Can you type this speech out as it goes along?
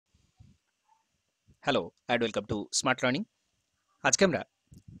Hello and welcome to smart learning. আজকে আমরা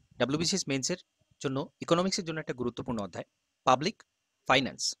WBCS মেন্সের জন্য ইকোনমিক্সের জন্য একটা গুরুত্বপূর্ণ অধ্যায় পাবলিক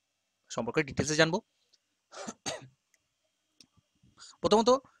ফাইন্যান্স সম্পর্কে ডিটেলসে জানবো। প্রথমত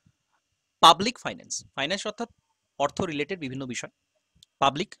পাবলিক ফাইন্যান্স, ফাইন্যান্স অর্থাৎ অর্থ রিলেটেড বিভিন্ন বিষয়।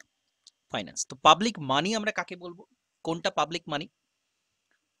 পাবলিক ফাইন্যান্স, তো পাবলিক মানি আমরা কাকে বলবো? কোনটা পাবলিক মানি?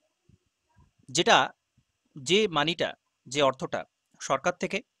 যেটা যে মানিটা, যে অর্থটা সরকার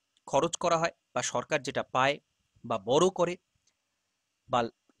থেকে খরচ করা হয় বা সরকার যেটা পায় বা বড় করে বা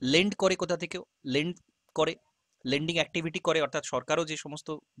লেন্ড করে, কোথা থেকেও লেন্ড করে, লেন্ডিং অ্যাক্টিভিটি করে, অর্থাৎ সরকারও যে সমস্ত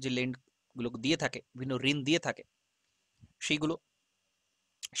যে লেন্ডগুলো দিয়ে থাকে, বিভিন্ন ঋণ দিয়ে থাকে, সেইগুলো,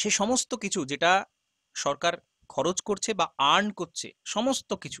 সে সমস্ত কিছু যেটা সরকার খরচ করছে বা আর্ন করছে, সমস্ত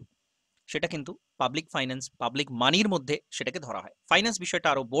কিছু সেটা কিন্তু পাবলিক ফাইন্যান্স, পাবলিক মানির মধ্যে সেটাকে ধরা হয়। ফাইন্যান্স বিষয়টা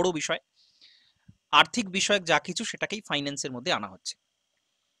আরো বড় বিষয়, আর্থিক বিষয়ক যা কিছু সেটাকেই ফাইন্যান্সের মধ্যে আনা হচ্ছে।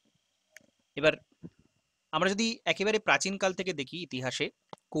 এবার আমরা যদি একেবারে প্রাচীনকাল থেকে দেখি ইতিহাসে,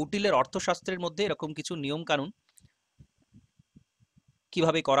 কৌটিল্যের অর্থশাস্ত্রের মধ্যে এরকম কিছু নিয়ম কানুন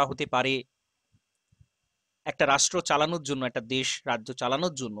কিভাবে করা হতে পারে, একটা রাষ্ট্র চালানোর জন্য, একটা দেশ রাজ্য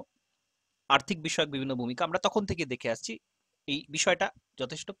চালানোর জন্য আর্থিক বিষয়ক বিভিন্ন ভূমিকা আমরা তখন থেকে দেখে আসছি। এই বিষয়টা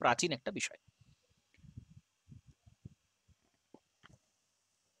যথেষ্ট প্রাচীন একটা বিষয়।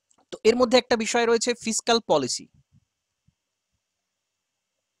 তো এর মধ্যে একটা বিষয় রয়েছে ফিসকাল পলিসি।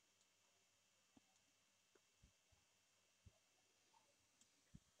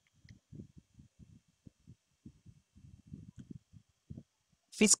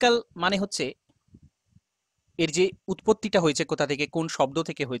 ফিসকাল মানে হচ্ছে, এর যে উৎপত্তিটা হয়েছে কোথা থেকে, কোন শব্দ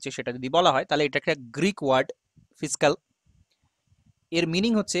থেকে হয়েছে সেটা যদি বলা হয় তাহলে এটা একটা গ্রিক ওয়ার্ড ফিসকাল। এর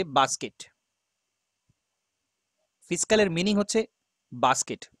মিনিং হচ্ছে বাস্কেট। ফিসকালের মিনিং হচ্ছে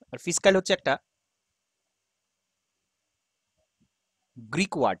বাস্কেট, আর ফিসকাল হচ্ছে একটা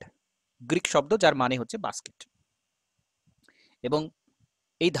গ্রিক ওয়ার্ড, গ্রিক শব্দ যার মানে হচ্ছে বাস্কেট। এবং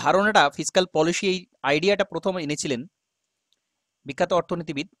এই ধারণাটা, ফিসকাল পলিসি, এই আইডিয়াটা প্রথম এনেছিলেন বিখ্যাত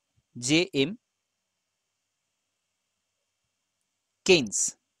অর্থনীতিবিদ JM কেইন্স।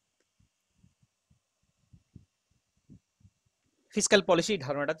 ফিসকাল পলিসি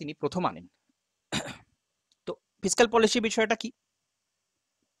ধারণাটা তিনি প্রথম আনেন। তো ফিসকাল পলিসি বিষয়টা কি?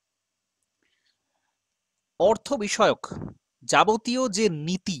 অর্থ বিষয়ক যাবতীয় যে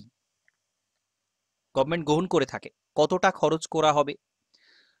নীতি গভর্নমেন্ট গ্রহণ করে থাকে, কতটা খরচ করা হবে,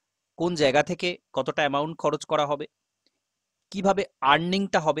 কোন জায়গা থেকে কতটা অ্যামাউন্ট খরচ করা হবে, কিভাবে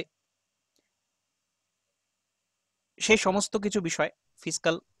আর্নিংটা হবে, সেই সমস্ত কিছু বিষয়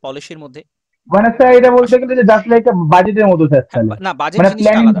ফিসকাল পলিসির মধ্যে মানে স্যার এটা বলতে আসে। গেলে যে জাস্ট লাইক বাজেটের মতো স্যার, হ্যাঁ, তাহলে না, বাজেট মানে জিনিসটা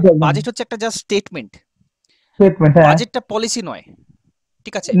প্ল্যানিং আলাদা। বাজেট হচ্ছে একটা জাস্ট স্টেটমেন্ট, স্টেটমেন্ট। হ্যাঁ, বাজেটটা পলিসি নয়।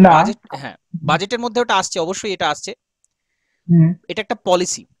 ঠিক আছে, না। বাজেট, হ্যাঁ, বাজেটের মধ্যে ওটা আসছে, অবশ্যই এটা আসছে, হুম। এটা একটা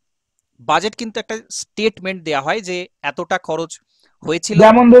পলিসি। বাজেট কিন্তু একটা স্টেটমেন্ট দেয়া হয় যে এতটা খরচ হয়েছিল।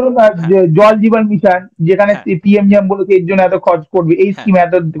 যেমন ধরুন হ্যাঁ, যে জল জীবন মিশন, যেখানে হ্যাঁ, পিএম যেমন বলেছে এর জন্য এত খরচ করবে, এই হ্যাঁ, স্কিম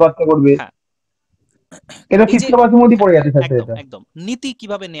এত খরচা করবে, হ্ঁ, এটা এই যে, ফিফটি পার্সেন্ট মধ্যেই হ্যাঁ, পড়ে যাচ্ছে স্যার একদম এটা। একদম নীতি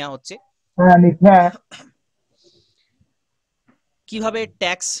কিভাবে নেওয়া হচ্ছে, হ্যাঁ, হ্যাঁ। কিভাবে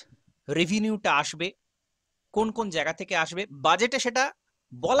ট্যাক্স রেভিনিউটা আসবে, কোন কোন জায়গা থেকে আসবে, বাজেটে সেটা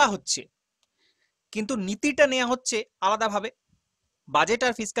বলা হচ্ছে, কিন্তু নীতিটা নেওয়া হচ্ছে আলাদাভাবে। বাজেট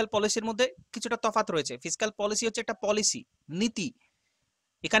আর ফিসকাল পলিসির মধ্যে কিছুটা তফাৎ রয়েছে। ফিসকাল পলিসি হচ্ছে একটা পলিসি, নীতি,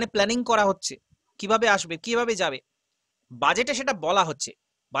 এখানে প্ল্যানিং করা হচ্ছে কিভাবে আসবে, কিভাবে যাবে। বাজেটে সেটা বলা হচ্ছে,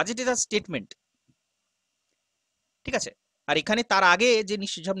 বাজেট ইজ আ স্টেটমেন্ট। ঠিক আছে, আর এখানে তার আগে যে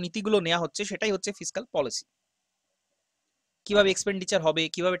সব নীতিগুলো নেওয়া হচ্ছে সেটাই হচ্ছে ফিসকাল পলিসি। কিভাবে এক্সপেন্ডিচার হবে,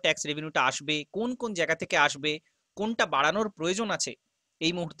 কিভাবে ট্যাক্স রেভিনিউটা আসবে, কোন কোন জায়গা থেকে আসবে, কোনটা বাড়ানোর প্রয়োজন আছে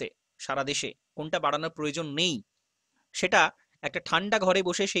এই মুহূর্তে সারা দেশে, কোনটা বাড়ানোর প্রয়োজন নেই, সেটা একটা ঠান্ডা ঘরে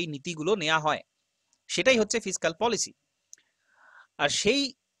বসে সেই নীতিগুলো নেওয়া হয়, সেটাই হচ্ছে ফিসকাল পলিসি। আর সেই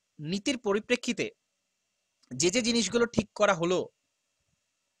নীতির পরিপ্রেক্ষিতে যে যে জিনিসগুলো ঠিক করা হলো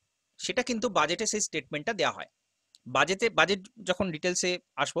সেটা কিন্তু বাজেটে সেই স্টেটমেন্টটা দেওয়া হয়। বাজেট যখন ডিটেলসে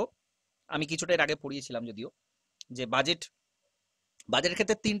আসবো, আমি কিছুটা এর আগে পড়িয়েছিলাম যদিও, যে বাজেটের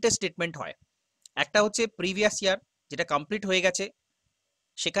ক্ষেত্রে তিনটে স্টেটমেন্ট হয়। একটা হচ্ছে প্রিভিয়াস ইয়ার, যেটা কমপ্লিট হয়ে গেছে,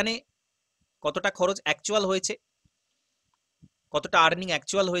 সেখানে কতটা খরচ অ্যাকচুয়াল হয়েছে, কতটা আর্নিং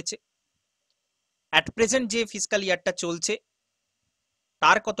অ্যাকচুয়াল হয়েছে, অ্যাট প্রেজেন্ট যে ফিসকাল ইয়ারটা চলছে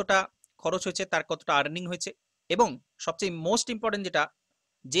তার কতটা খরচ হয়েছে, তার কতটা আর্নিং হয়েছে, এবং সবচেয়ে মোস্ট ইম্পর্টেন্ট যেটা,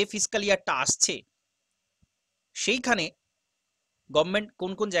 যে ফিসকাল ইয়ারটা আসছে সেইখানে গভর্নমেন্ট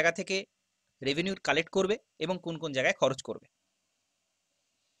কোন কোন জায়গা থেকে রেভিনিউ কালেক্ট করবে এবং কোন কোন জায়গায় খরচ করবে,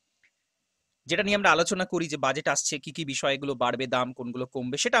 যেটা নিয়ে আমরা আলোচনা করি যে বাজেট আসছে, কি কি বিষয়গুলো বাড়বে, দাম কোনগুলো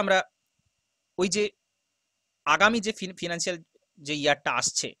কমবে, সেটা আমরা ওই যে আগামী যে ফিনান্সিয়াল যে ইয়ারটা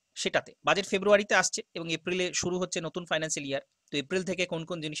আসছে সেটাতে, বাজেট ফেব্রুয়ারিতে আসছে এবং এপ্রিলে শুরু হচ্ছে নতুন ফাইন্যান্সিয়াল ইয়ার। তো এপ্রিল থেকে কোন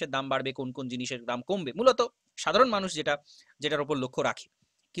কোন জিনিসের দাম বাড়বে, কোন কোন জিনিসের দাম কমবে, মূলত সাধারণ মানুষ যেটার উপর লক্ষ্য রাখে।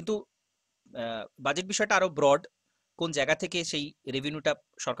 কিন্তু বাজেট বিষয়টা আরো ব্রড, কোন জায়গা থেকে সেই রেভিনিউটা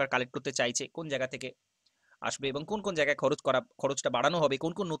সরকার কালেক্ট করতে চাইছে, কোন জায়গা থেকে আসবে এবং কোন কোন জায়গায় খরচটা বাড়ানো হবে,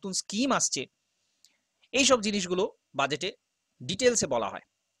 কোন কোন নতুন স্কিম আসছে, এইসব জিনিসগুলো বাজেটে ডিটেলসে বলা হয়।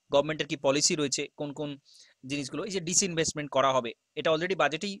 গভর্নমেন্টের কি পলিসি রয়েছে, কোন কোন জিনিসগুলো, এই যে ডিসইনভেস্টমেন্ট করা হবে, এটা অলরেডি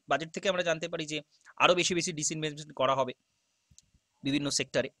বাজেট থেকে আমরা জানতে পারি যে আরো বেশি বেশি ডিসইনভেস্টমেন্ট করা হবে বিভিন্ন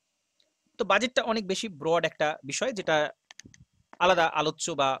সেক্টরে। তো বাজেটটা অনেক বেশি ব্রড একটা বিষয়, যেটা আলাদা আলোচ্য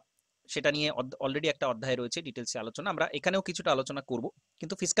বা সেটা নিয়ে অলরেডি একটা অধ্যায় রয়েছে ডিটেলসে আলোচনা, আমরা এখানেও কিছুটা আলোচনা করব।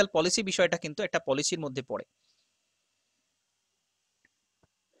 কিন্তু ফিসক্যাল পলিসি বিষয়টা কিন্তু একটা পলিসির মধ্যে পড়ে।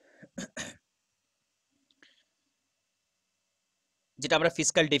 যেটা আমরা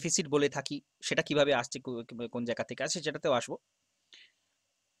ফিসক্যাল ডেফিসিট বলে থাকি, সেটা কিভাবে আসছে, কোন জায়গা থেকে আসছে, সেটাতেও আসবো।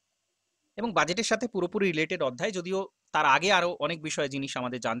 এবং বাজেটের সাথে পুরোপুরি রিলেটেড অধ্যায়, যদিও তার আগে আরো অনেক বিষয় জিনিস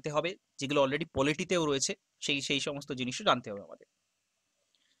আমাদের জানতে হবে, যেগুলো অলরেডি পলিটিতেও রয়েছে, সেই সমস্ত জিনিসও জানতে হবে আমাদের।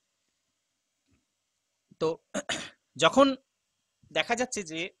 তো যখন দেখা যাচ্ছে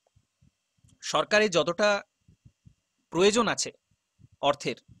যে সরকারের যতটা প্রয়োজন আছে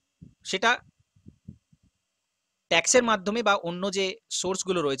অর্থের, সেটা ট্যাক্সের মাধ্যমে বা অন্য যে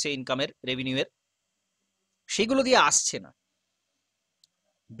সোর্সগুলো রয়েছে ইনকামের, রেভিনিউয়ের, সেগুলো দিয়ে আসছে না,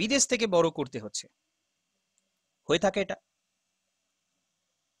 বিদেশ থেকে বড় করতে হচ্ছে। হয়ে থাকে এটা,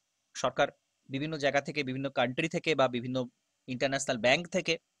 সরকার বিভিন্ন জায়গা থেকে, বিভিন্ন কান্ট্রি থেকে বা বিভিন্ন ইন্টারন্যাশনাল ব্যাংক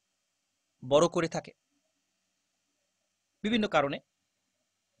থেকে বড় করে থাকে, বিভিন্ন কারণে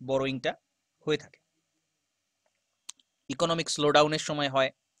বড়োইংটা হয়ে থাকে। ইকোনমিক স্লোডাউনের সময় হয়,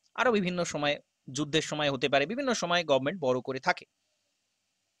 আরো বিভিন্ন সময়, যুদ্ধের সময় হতে পারে, বিভিন্ন সময় গভর্নমেন্ট বড় করে থাকে।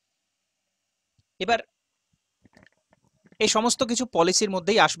 এবার এই সমস্ত কিছু পলিসির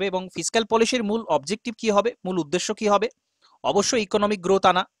মধ্যেই আসবে, এবং ফিসক্যাল পলিসির মূল অবজেক্টিভ কি হবে, মূল উদ্দেশ্য কি হবে? অবশ্যই ইকোনমিক গ্রোথ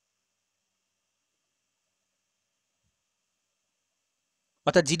আনা,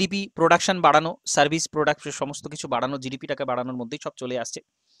 অর্থাৎ জিডিপি প্রোডাকশন বাড়ানো, সার্ভিস প্রোডাকশন সমস্ত কিছু বাড়ানো, জিডিপিটাকে বাড়ানোর মধ্যেই সব চলে আসছে।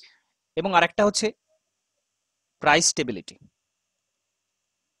 এবং আরেকটা হচ্ছে প্রাইস স্টেবিলিটি,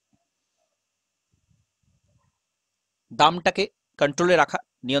 দামটাকে কন্ট্রোলে রাখা,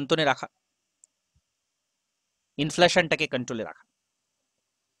 নিয়ন্ত্রণে রাখা, ইনফ্লেশনটাকে কন্ট্রোলে রাখা,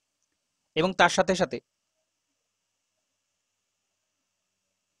 এবং তার সাথে সাথে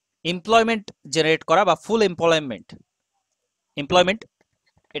এমপ্লয়মেন্ট জেনারেট করা বা ফুল এমপ্লয়মেন্ট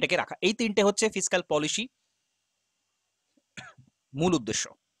এটাকে রাখা। এই তিনটে হচ্ছে ফিসক্যাল পলিসি মূল উদ্দেশ্য।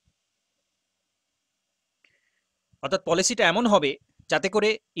 অর্থাৎ পলিসিটা এমন হবে যাতে করে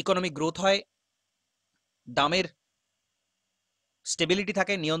ইকোনমিক গ্রোথ হয়, দামের স্টেবিলিটি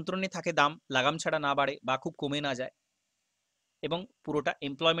থাকে, নিয়ন্ত্রণে থাকে, দাম লাগাম ছাড়া না বাড়ে বা খুব কমে না যায়, এবং পুরোটা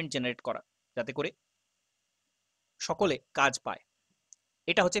এমপ্লয়মেন্ট জেনারেট করা, যাতে করে সকলে কাজ পায়।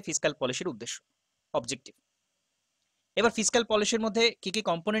 এটা হচ্ছে ফিসক্যাল পলিসির উদ্দেশ্য, অবজেক্টিভ। এবার ফিসক্যাল পলিসির মধ্যে কি কি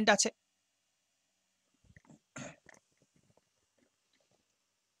কম্পোনেন্ট আছে?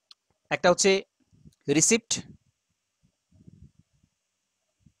 একটা হচ্ছে রিসিপ্ট,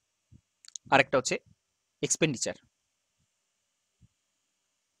 আরেকটা হচ্ছে এক্সপেন্ডিচার,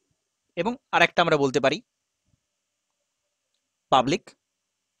 এবং আরেকটা আমরা বলতে পারি পাবলিক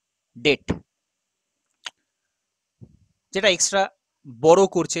ডেট, যেটা এক্সট্রা বড়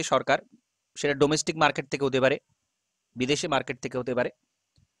করছে সরকার, সেটা ডোমেস্টিক মার্কেট থেকে হতে পারে, বিদেশি মার্কেট থেকে হতে পারে।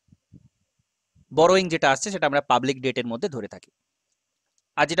 বড়োইং যেটা আসছে সেটা আমরা পাবলিক ডেটের মধ্যে ধরে থাকি।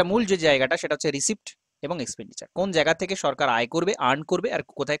 আর যেটা মূল যে জায়গাটা, সেটা হচ্ছে রিসিপ্ট এবং এক্সপেন্ডিচার, কোন জায়গা থেকে সরকার আয় করবে, আর্ন করবে, আর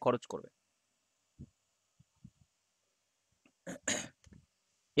কোথায় খরচ করবে।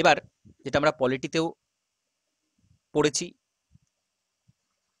 এবার যেটা আমরা পলিটিতেও পড়েছি,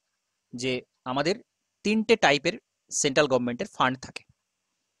 যে আমাদের তিনটে টাইপের সেন্ট্রাল গভর্নমেন্টের ফান্ড থাকে।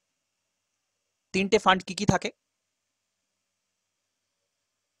 তিনটে ফান্ড কি কি থাকে?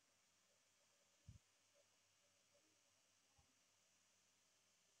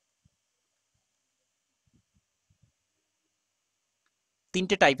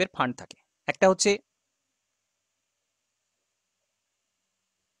 তিনটে টাইপের ফান্ড থাকে। একটা হচ্ছে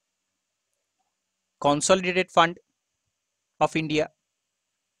consolidated fund of India,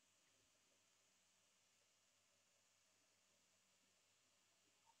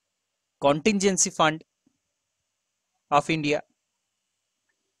 contingency fund of India,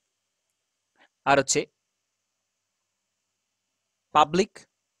 আর হচ্ছে পাবলিক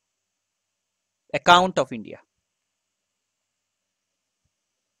অ্যাকাউন্ট অফ ইন্ডিয়া।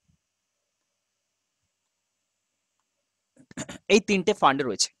 এই তিনটে ফান্ড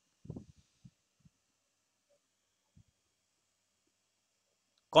রয়েছে।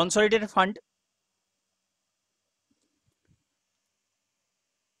 Consolidated fund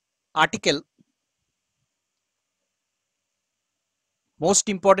article most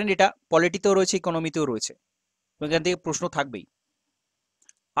important, এটা পলিটিতেও রয়েছে, ইকোনমিতেও রয়েছে, এখান থেকে প্রশ্ন থাকবেই।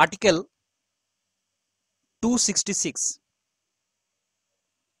 আর্টিকেল 266,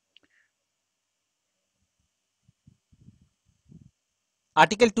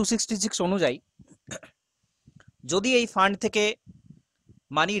 আর্টিকেল 266 অনুযায়ী যদি এই ফান্ড থেকে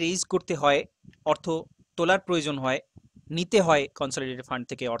মানি রেইজ করতে হয়, অর্থ তোলার প্রয়োজন হয়, নিতে হয় কনসলিডেটেড ফান্ড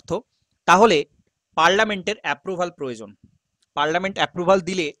থেকে অর্থ, তাহলে পার্লামেন্টের অ্যাপ্রুভাল প্রয়োজন। পার্লামেন্ট অ্যাপ্রুভাল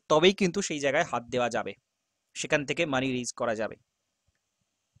দিলে তবেই কিন্তু সেই জায়গায় হাত দেওয়া যাবে, সেখান থেকে মানি রেইজ করা যাবে।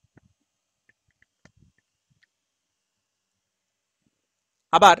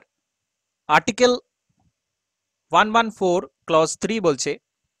 আবার আর্টিকেল 114 ক্লজ 3 বলছে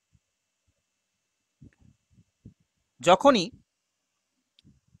যখনই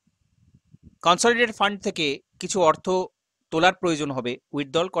কনসলিডেটেড ফান্ড থেকে কিছু অর্থ তোলার প্রয়োজন হবে,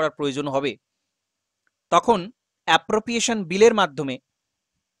 উইথড্রল করার প্রয়োজন হবে, তখন অ্যাপ্রোপ্রিয়েশন বিলের মাধ্যমে।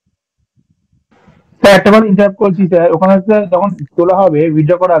 স্যার একটা বার ইন্টারাপ্ট করছি স্যার, ওখানে স্যার যখন তোলা হবে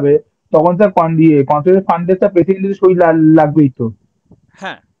উইথড্র করা হবে তখন স্যার কনসলিডেটেড ফান্ডের স্যার প্রেসিডেন্টের সই লাগবেই তো।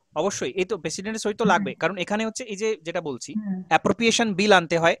 হ্যাঁ অবশ্যই, এই তো প্রেসিডেন্টের সই তো লাগবে, কারণ এখানে হচ্ছে এই যে যেটা বলছি অ্যাপ্রোপ্রিয়েশন বিল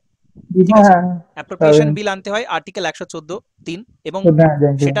আনতে হয়, ঠিক আছে, হ্যাঁ অ্যাপ্রোপ্রিয়েশন বিল আনতে হয় আর্টিকেল 114(3) এবং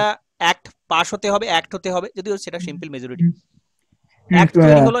সেটা অ্যাক্ট পাস হতে হবে, অ্যাক্ট হতে হবে, যদিও সেটা সিম্পল মেজরিটি। অ্যাক্ট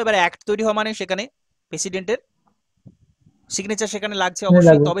তৈরি হলো, এবার অ্যাক্ট তৈরি হওয়া মানে সেখানে প্রেসিডেন্টের সিগনেচার সেখানে লাগছে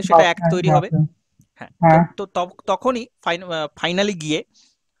অবশ্যই, তবে সেটা অ্যাক্ট তৈরি হবে। হ্যাঁ, তো তখনই ফাইনালি গিয়ে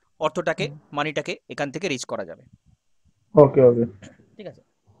অর্থটাকে, মানিটাকে এখান থেকে রিচ করা যাবে। ওকে ওকে, ঠিক আছে।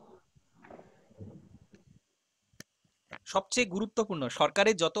 সবচেয়ে গুরুত্বপূর্ণ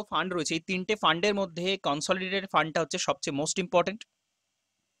সরকারের যত ফান্ড রয়েছে, এই তিনটে ফান্ডের মধ্যে কনসলিডেটেড ফান্ডটা হচ্ছে সবচেয়ে মোস্ট ইম্পর্টেন্ট,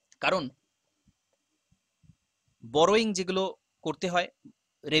 কারণ বরোয়িং যেগুলো করতে হয়,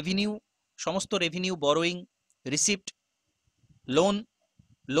 রেভিনিউ, সমস্ত revenue, borrowing, receipt, loan,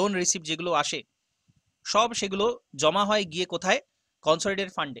 loan receipt যেগুলো আসে সব সেগুলো জমা হয় গিয়ে কোথায়?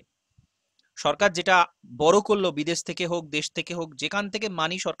 কনসলিডেটেড ফান্ডে। সরকার যেটা বড় করলো, বিদেশ থেকে হোক, দেশ থেকে হোক, যেখান থেকে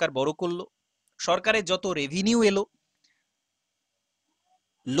মানি সরকার বড় করলো, সরকারের যত রেভিনিউ এলো,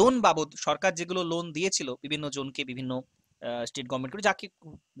 লোন বাবদ সরকার যেগুলো লোন দিয়েছিল বিভিন্ন জনকে, বিভিন্ন স্টেট গভর্নমেন্টকে, যাকে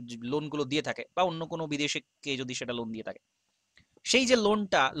লোনগুলো দিয়ে থাকে, বা অন্য কোনো বিদেশকে যদি সেটা লোন দিয়ে থাকে, সেই যে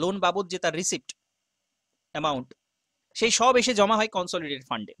লোনটা, লোন বাবদ যে তার রিসিপ্ট অ্যামাউন্ট, সেই সব এসে জমা হয় কনসলিডেটেড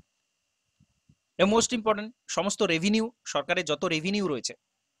ফান্ডে। এবং মোস্ট ইম্পর্টেন্ট, সমস্ত রেভিনিউ, সরকারের যত রেভিনিউ রয়েছে,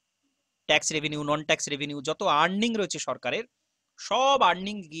 ট্যাক্স রেভিনিউ, নন ট্যাক্স রেভিনিউ, যত আর্নিং রয়েছে সরকারের, সব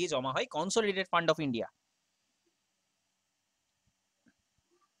আর্নিং গিয়ে জমা হয় কনসলিডেটেড ফান্ড অফ ইন্ডিয়া।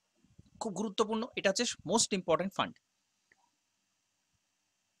 খুব গুরুত্বপূর্ণ, এটা হচ্ছে মোস্ট ইম্পর্টেন্ট ফান্ড।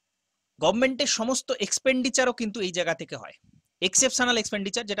 গভর্নমেন্টের সমস্ত এক্সপেন্ডিচারও কিন্তু এই জায়গা থেকে হয়। এক্সেপশনাল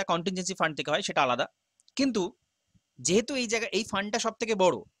এক্সপেন্ডিচার যেটা কন্টিনজেন্সি ফান্ড থেকে হয় সেটা আলাদা, কিন্তু যেহেতু এই জায়গা, এই ফান্ডটা সব থেকে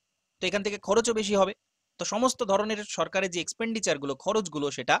বড়, তো এখান থেকে খরচও বেশি হবে, তো সমস্ত ধরনের সরকারের যে এক্সপেন্ডিচারগুলো, খরচগুলো,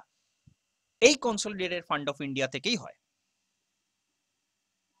 সেটা এই কনসলিডেটেড ফান্ড অফ ইন্ডিয়া থেকেই হয়।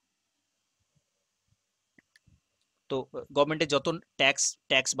 তো গভর্নমেন্টের যত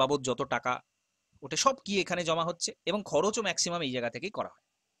ট্যাক্স বাবদ যত টাকা ওটা সব কি এখানে জমা হচ্ছে, এবং খরচও ম্যাক্সিমাম এই জায়গা থেকেই করা হয়,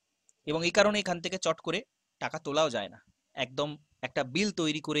 এবং এই কারণে এখান থেকে চট করে টাকা তোলাও যায় না, একদম একটা বিল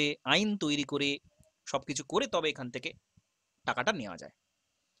তৈরি করে, আইন তৈরি করে, সবকিছু করে তবে এখান থেকে টাকাটা নেওয়া যায়।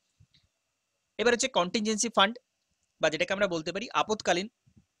 এবার হচ্ছে কন্টিনজেন্সি ফান্ড, বা যেটাকে আমরা বলতে পারি আপৎকালীন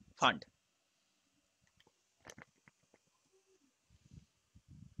ফান্ড।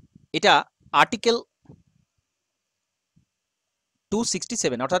 এটা আর্টিকেল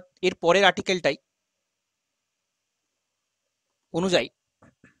 267 অর্থাৎ এর পরের আর্টিকেলটাই অনুযায়ী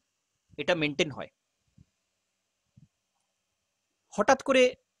এটা মেনটেন হয়। হঠাৎ করে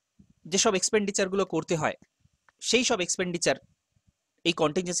যেসব এক্সপেন্ডিচারগুলো করতে হয়, সেই সব এক্সপেন্ডিচার এই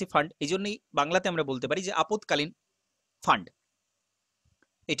কন্টিনজেন্সি ফান্ড, এই জন্যই বাংলাতে আমরা বলতে পারি যে আপৎকালীন ফান্ড।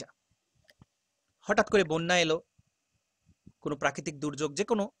 এটা হঠাৎ করে বন্যা এলো, কোনো প্রাকৃতিক দুর্যোগ, যে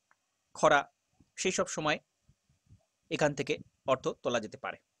কোনো খরা, সেই সব সময় এখান থেকে অর্থ তোলা যেতে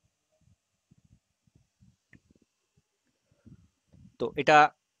পারে। তো এটা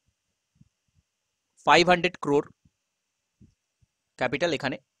 500 crore ক্যাপিটাল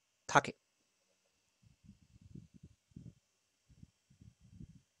এখানে থাকে।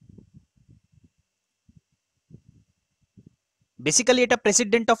 বেসিক্যালি এটা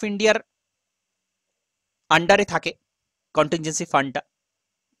প্রেসিডেন্ট অফ ইন্ডিয়ার আন্ডারে থাকে কন্টিনজেন্সি ফান্ডটা,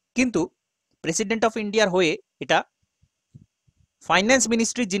 কিন্তু প্রেসিডেন্ট অফ ইন্ডিয়ার হয়ে এটা ফাইন্যান্স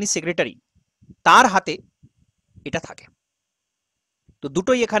মিনিস্ট্রির যিনি সেক্রেটারি, তার হাতে এটা থাকে। তো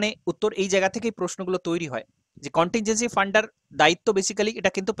দুটোই এখানে উত্তর এই জায়গা থেকেই প্রশ্নগুলো তৈরি হয় যে কন্টিনজেন্সি ফান্ডার দায়িত্ব বেসিক্যালি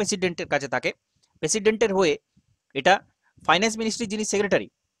এটা কিন্তু প্রেসিডেন্টের কাছে থাকে, প্রেসিডেন্টের হয়ে এটা ফাইন্যান্স মিনিস্ট্রি যিনি সেক্রেটারি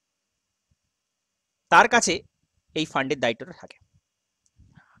তার কাছে এই ফান্ডের দায়িত্বটা থাকে।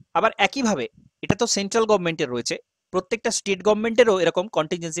 আবার একইভাবে এটা তো সেন্ট্রাল গভর্নমেন্টের রয়েছে, প্রত্যেকটা স্টেট গভর্নমেন্টেরও এরকম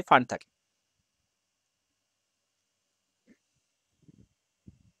কন্টিনজেন্সি ফান্ড থাকে।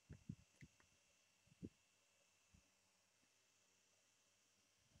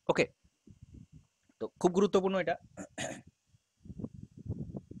 ওকে, তো খুব গুরুত্বপূর্ণ এটা।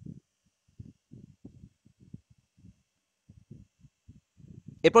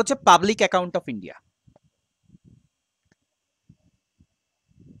 এরপর হচ্ছে public account of India.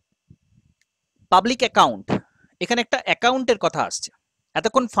 Public account, এখানে একটা অ্যাকাউন্টের কথা আসছে,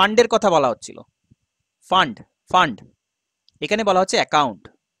 এতক্ষণ ফান্ডের কথা বলা হচ্ছিল, ফান্ড ফান্ড, এখানে বলা হচ্ছে অ্যাকাউন্ট।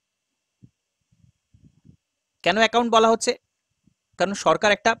 কেন অ্যাকাউন্ট বলা হচ্ছে? কারণ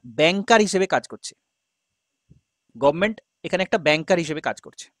সরকার একটা ব্যাংকার হিসেবে কাজ করছে, গভর্নমেন্ট এখানে একটা ব্যাংকার হিসেবে কাজ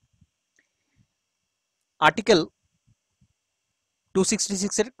করছে। আর্টিকেল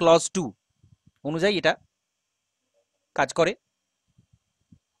 266 এর ক্লজ 2 অনুযায়ী এটা কাজ করে।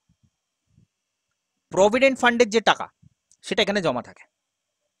 প্রভিডেন্ট ফান্ডের যে টাকা সেটা এখানে জমা থাকে।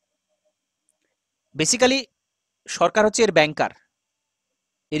 বেসিক্যালি সরকার হচ্ছে এর ব্যাংকার,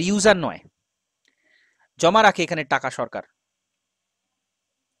 এর ইউজার নয়। জমা রাখে এখানে টাকা সরকার,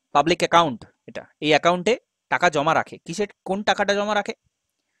 পাবলিক অ্যাকাউন্ট এটা, এই অ্যাকাউন্টে টাকা জমা রাখে। কিসের, কোন টাকাটা জমা রাখে?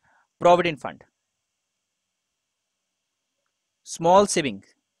 Provident fund, small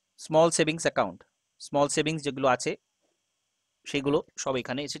savings account, small savings যেগুলো আছে সেগুলো সব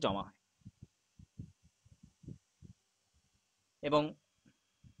এখানে এসে জমা হয়। এবং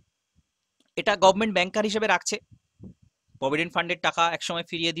এটা গভর্নমেন্ট ব্যাংকার হিসেবে রাখছে। প্রভিডেন্ট ফান্ডের টাকা একসময়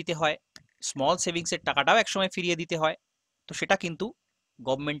ফিরিয়ে দিতে হয়, স্মল সেভিংসের টাকাটাও একসময় ফিরিয়ে দিতে হয়, তো সেটা কিন্তু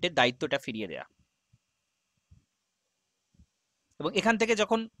গভর্নমেন্টের দায়িত্বটা ফিরিয়ে দেয়া। এবং এখান থেকে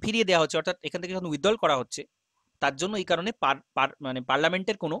যখন ফিরিয়ে দেওয়া হচ্ছে, অর্থাৎ এখান থেকে যখন উইথড্রল করা হচ্ছে, তার জন্য এই কারণে মানে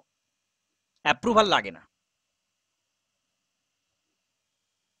পার্লামেন্টের কোনো অ্যাপ্রুভাল লাগে না।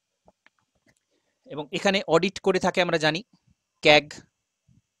 এবং এখানে অডিট করে থাকে আমরা জানি ক্যাগ,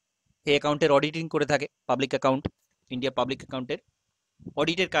 এই অ্যাকাউন্টের অডিটিং করে থাকে। পাবলিক অ্যাকাউন্ট, ইন্ডিয়া পাবলিক অ্যাকাউন্টের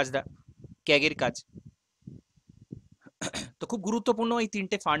অডিটের কাজটা ক্যাগের কাজ। তো খুব গুরুত্বপূর্ণ এই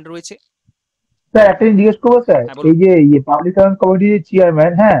তিনটে ফান্ড রয়েছে। স্যার একটা জিনিস জিজ্ঞেস করবো স্যার, হ্যাঁ বলুন। এই যে পাবলিক সার্ভিস কমিটির যে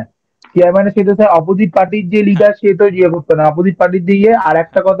চেয়ারম্যান, হ্যাঁ, চেয়ারম্যানের সে তো স্যার অপোজিট পার্টির যে হ্যাঁ লিডার সে তো করতো না, অপোজিট পার্টির যে আর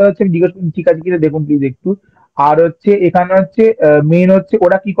একটা হ্যাঁ কথা হচ্ছে আমি জিজ্ঞেস করছি, ঠিক আছে কিনা দেখুন প্লিজ একটু। আর হচ্ছে এখানে হচ্ছে মেন হচ্ছে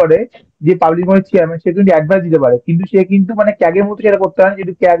ওরা কি করে, যে পাবলিক কমিটির চেয়ারম্যান সে কিন্তু অ্যাডভাইস দিতে পারে, কিন্তু সে কিন্তু মানে ক্যাগের মতো সেটা করতে হয় না,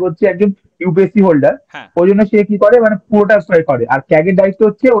 যেহেতু ক্যাগ হচ্ছে একজন ইউপিএসসি হোল্ডার। হ্যাঁ ওই জন্য সে কি করে মানে পুরোটা করে। আর ক্যাগের দায়িত্ব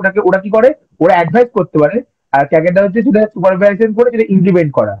হচ্ছে ওটাকে, ওরা কি করে, ওরা অ্যাডভাইস করতে পারে, আর ক্যাগের দায়িত্ব হচ্ছে সেটা সুপারভাইজেশন করে সেটা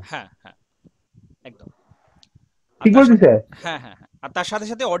ইমপ্লিমেন্ট করা। হ্যাঁ হ্যাঁ একদম। আর ঠিক তার বলছি সাথে, স্যার? হ্যাঁ হ্যাঁ হ্যাঁ, আর তার সাথে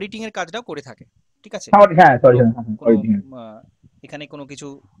সাথে অডিটিং এর কাজটাও করে থাকে। ঠিক আছে, হ্যাঁ কোনো সরি, হ্যাঁ কোনো সরি। এখানে কোনো কিছু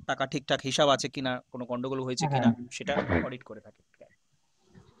টাকা ঠিকঠাক হিসাব আছে কিনা, কোনো গন্ডগোল হয়েছে হ্যাঁ কিনা সেটা অডিট করে থাকে।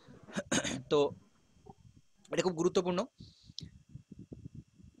 তো এটা খুব গুরুত্বপূর্ণ।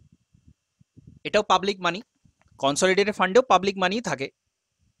 এটাও পাবলিক মানি, কনসলিডেটেড ফান্ডেও পাবলিক মানি থাকে,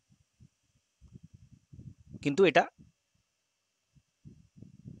 কিন্তু এটা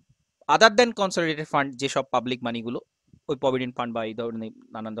আদার দেন কনসলিডেটেড ফান্ড যেসব পাবলিক মানিগুলো ওই প্রভিডেন্ট ফান্ড বা এই ধরনের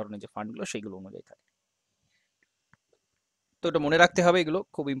নানান ধরনের যে ফান্ডগুলো সেইগুলো অনুযায়ী থাকে। তো এটা মনে রাখতে হবে, এগুলো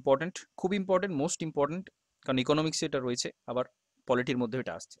খুব ইম্পর্টেন্ট, খুব ইম্পর্টেন্ট, মোস্ট ইম্পর্টেন্ট, কারণ ইকোনমিক্সে এটা রয়েছে, আবার পলিটির মধ্যে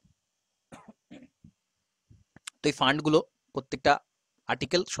এটা আসছে। তো এই ফান্ডগুলো প্রত্যেকটা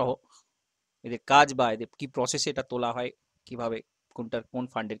আর্টিকেল সহ এদের কাজ বা এদের কি প্রসেসে এটা তোলা হয়, কিভাবে কোনটার কোন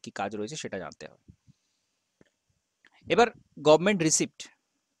ফান্ডের কি কাজ রয়েছে সেটা জানতে হবে। এবার গভর্নমেন্ট রিসিপ্ট,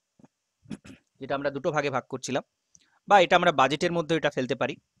 যেটা আমরা দুটো ভাগে ভাগ করছিলাম, বা এটা আমরা বাজেটের মধ্যে এটা ফেলতে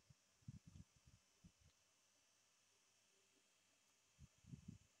পারি।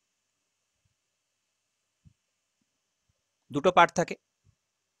 দুটো পার্ট থাকে,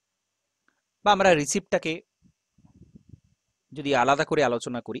 বা আমরা রিসিপ্টটাকে যদি আলাদা করে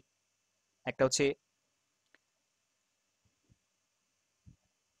আলোচনা করি, একটা হচ্ছে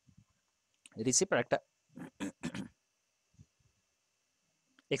রিসিপ্ট আর একটা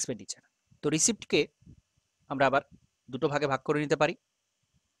এক্সপেন্ডিচার। তো রিসিপ্টকে আমরা আবার দুটো ভাগে ভাগ করে নিতে পারি,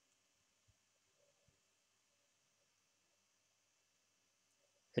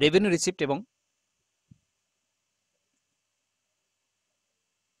 রেভিনিউ রিসিপ্ট এবং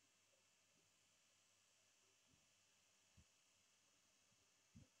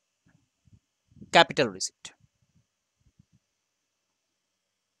ক্যাপিটাল রিসিপ্ট।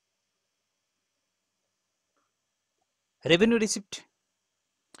 রেভিনিউ রিসিপ্ট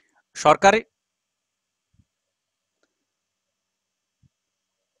সরকারের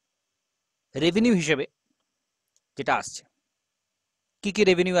রেভিনিউ হিসেবে যেটা আসছে, কি কি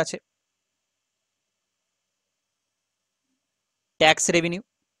রেভিনিউ আছে? ট্যাক্স রেভিনিউ,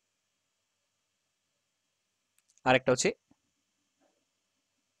 আর একটা হচ্ছে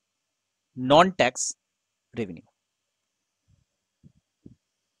নন ট্যাক্স রেভিনিউ।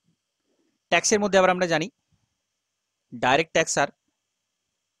 ট্যাক্সের মধ্যে আবার আমরা জানি ডাইরেক্ট ট্যাক্স আর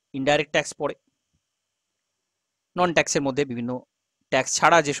ইনডাইরেক্ট ট্যাক্স পড়ে। নন ট্যাক্সের মধ্যে বিভিন্ন ট্যাক্স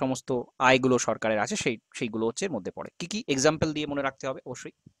ছাড়া যে সমস্ত আয়গুলো সরকারের আছে সেইগুলো হচ্ছে এর মধ্যে পড়ে। কি কি এক্সাম্পল দিয়ে মনে রাখতে হবে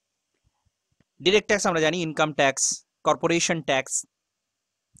অবশ্যই। ডিরেক্ট ট্যাক্স আমরা জানি income tax, corporation tax,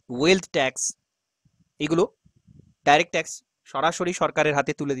 wealth tax, এগুলো ডাইরেক্ট ট্যাক্স, সরাসরি সরকারের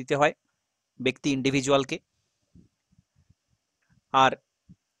হাতে তুলে দিতে হয় ব্যক্তি ইন্ডিভিজুয়ালকে। আর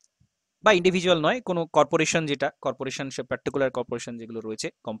বা ইন্ডিভিজুয়াল নয়, কোনো কর্পোরেশন, যেটা কর্পোরেশন, সে পার্টিকুলার কর্পোরেশন যেগুলো রয়েছে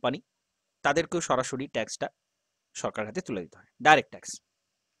কোম্পানি, তাদেরকেও সরাসরি ট্যাক্সটা সরকার হাতে তুলে দিতে হয়, ডাইরেক্ট ট্যাক্স।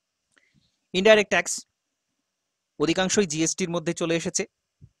 ইনডাইরেক্ট ট্যাক্স অধিকাংশই জিএসটির মধ্যে চলে এসেছে।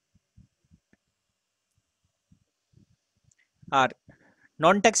 আর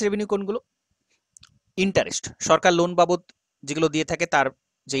নন ট্যাক্স রেভিনিউ কোনগুলো? ইন্টারেস্ট, সরকার লোন বাবদ যেগুলো দিয়ে থাকে তার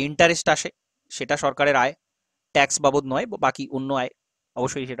যে ইন্টারেস্ট আসে সেটা সরকারের আয়, ট্যাক্স বাবদ নয়, বাকি অন্য আয়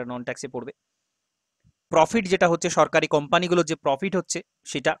অবশ্যই সেটা নন ট্যাক্সে পড়বে। প্রফিট যেটা হচ্ছে সরকারি কোম্পানিগুলোর যে প্রফিট হচ্ছে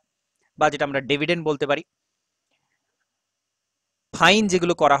সেটা, বা যেটা আমরা ডিভিডেন্ড বলতে পারি। ফাইন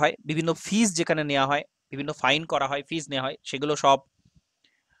যেগুলো করা হয়, বিভিন্ন ফিজ যেখানে নেওয়া হয়, বিভিন্ন ফাইন করা হয়, ফিজ নেওয়া হয়, সেগুলো সব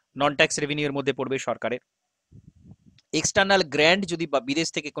নন ট্যাক্স রেভিনিউ এর মধ্যে পড়বে সরকারের। এক্সটার্নাল গ্র্যান্ট, যদি বা বিদেশ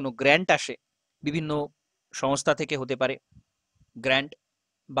থেকে কোনো গ্র্যান্ট আসে, বিভিন্ন সংস্থা থেকে হতে পারে গ্র্যান্ট,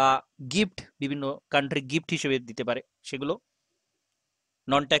 বা গিফট, বিভিন্ন কান্ট্রি গিফট হিসেবে দিতে পারে, সেগুলো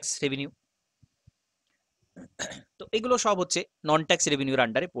নন ট্যাক্স রেভিনিউ। তো এগুলো সব হচ্ছে নন ট্যাক্স রেভিনিউর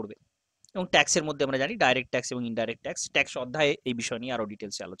আন্ডারে পড়বে। এবং ট্যাক্সের মধ্যে আমরা জানি ডাইরেক্ট ট্যাক্স এবং ইনডাইরেক্ট ট্যাক্স। ট্যাক্স অধ্যায়ে এই বিষয় নিয়ে আরো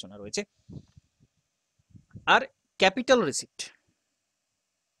ডিটেলসে আলোচনা রয়েছে। আর ক্যাপিটাল রিসিপ্ট,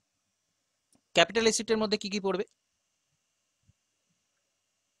 ক্যাপিটাল রিসিপ্টের মধ্যে কি কি পড়বে?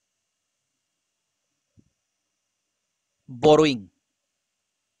 Borrowing,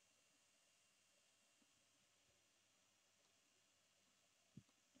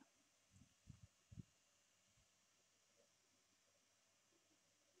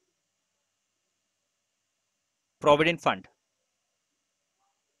 provident fund,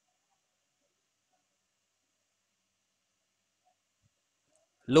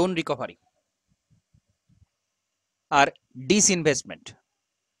 loan recovery, আর ডিসইনভেস্টমেন্ট।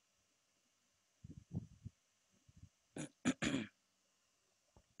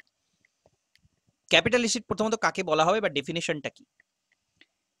 ক্যাপিটাল রিসিপ্ট প্রথমত কাকে বলা হবে বা ডেফিনেশনটা কি?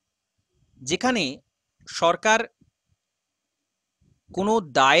 যেখানে সরকার কোনো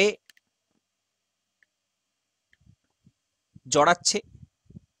দায়ে জড়াচ্ছে,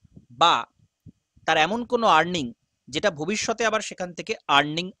 বা তার এমন কোনো আর্নিং যেটা ভবিষ্যতে আবার সেখান থেকে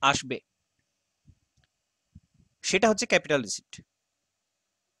আর্নিং আসবে, সেটা হচ্ছে ক্যাপিটাল রিসিপ্ট।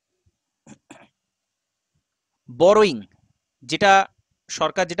 বরোইং, যেটা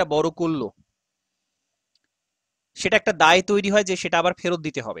সরকার যেটা বড় করলো, সেটা একটা দায় তৈরি হয় যে সেটা আবার ফেরত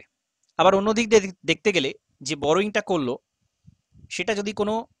দিতে হবে। আবার অন্যদিক দিয়ে দেখতে গেলে যে বরোইংটা করলো সেটা যদি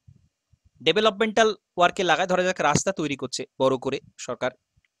কোনো ডেভেলপমেন্টাল ওয়ার্কে লাগায়, ধরা যাক রাস্তা তৈরি করছে বড় করে সরকার,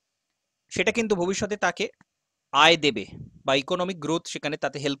 সেটা কিন্তু ভবিষ্যতে তাকে আয় দেবে বা ইকোনমিক গ্রোথ সেখানে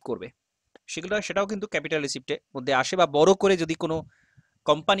তাতে হেল্প করবে, সেটাও কিন্তু ক্যাপিটাল রিসিপ্টের মধ্যে আসে। বা বড় করে যদি কোনো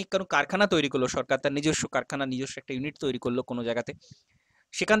কোম্পানি কোনো কারখানা তৈরি করলো, সরকার তার নিজস্ব কারখানা, নিজস্ব একটা ইউনিট তৈরি করলো কোনো জায়গাতে,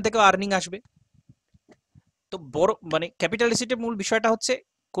 সেখান থেকেও আর্নিং আসবে। তো বড় মানে ক্যাপিটাল রিসিপ্টের মূল বিষয়টা হচ্ছে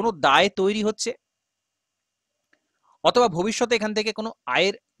কোনো দায় তৈরি হচ্ছে, অথবা ভবিষ্যতে এখান থেকে কোনো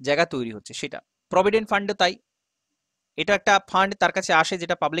আয়ের জায়গা তৈরি হচ্ছে, সেটা। প্রভিডেন্ট ফান্ডে তাই, এটা একটা ফান্ড তার কাছে আসে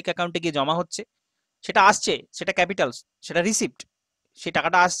যেটা পাবলিক অ্যাকাউন্টে গিয়ে জমা হচ্ছে, সেটা আসছে, সেটা ক্যাপিটাল, সেটা রিসিপ্ট, সেই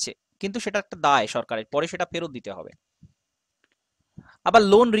টাকাটা আসছে, কিন্তু সেটা একটা দায় সরকারের, পরে সেটা ফেরত দিতে হবে। আবার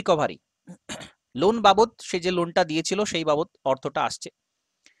লোন রিকভারি, লোন বাবদ সে যে লোনটা দিয়েছিল সেই বাবদ অর্থটা আসছে,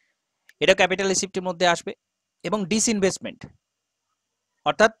 এটা ক্যাপিটাল রিসিপ্টের মধ্যে আসবে। এবং ডিসইনভেস্টমেন্ট,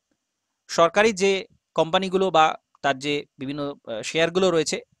 অর্থাৎ সরকারি যে কোম্পানিগুলো বা তার যে বিভিন্ন শেয়ারগুলো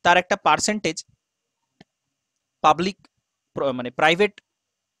রয়েছে তার একটা পার্সেন্টেজ পাবলিক মানে প্রাইভেট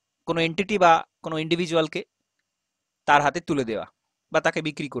কোনো এন্টিটি বা কোনো ইন্ডিভিজুয়ালকে তার হাতে তুলে দেওয়া বা তাকে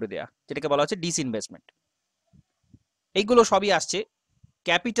বিক্রি করে দেওয়া, যেটাকে বলা হচ্ছে ডিসইনভেস্টমেন্ট। এইগুলো সবই আসছে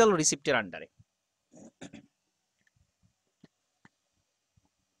ক্যাপিটাল রিসিপ্টের আন্ডারে।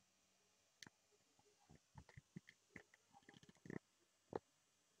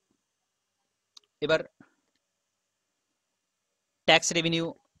 এবার ট্যাক্স রেভিনিউ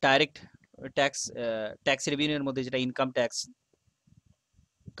ডাইরেক্ট ট্যাক্স রেভিনিউর মধ্যে যেটা income tax,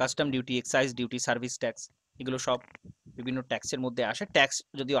 custom duty, excise duty, service tax, এগুলো সব বিভিন্ন ট্যাক্সের মধ্যে আসে। ট্যাক্স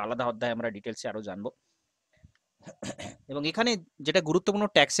যদিও আলাদা অধ্যায় আমরা ডিটেলসে আরো জানবো। এবং এখানে যেটা গুরুত্বপূর্ণ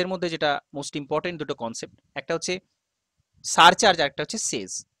ট্যাক্সের মধ্যে যেটা মোস্ট ইম্পর্টেন্ট দুটো কনসেপ্ট, একটা হচ্ছে সারচার্জ আর একটা হচ্ছে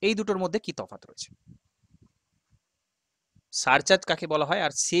সেজ। এই দুটোর মধ্যে কি তফাৎ রয়েছে? সারচার্জ কাকে বলা হয়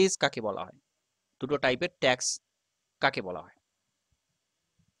আর সেজ কাকে বলা হয়? দুটো টাইপের ট্যাক্স কাকে বলা হয়?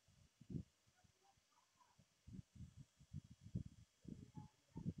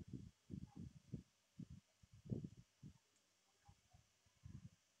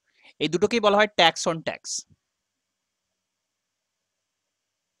 এই দুটোকেই বলা হয় ট্যাক্স অন ট্যাক্স।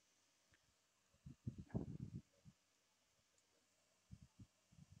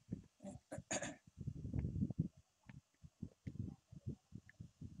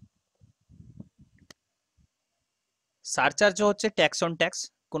 সারচার্জ হচ্ছে ট্যাক্স অন ট্যাক্স,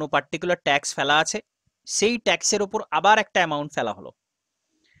 কোনো পার্টিকুলার ট্যাক্স ফেলা আছে, সেই ট্যাক্সের উপর আবার একটা অ্যামাউন্ট ফেলা হলো,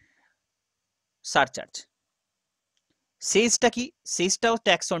 সারচার্জ। সেজটা কি? সেজটাও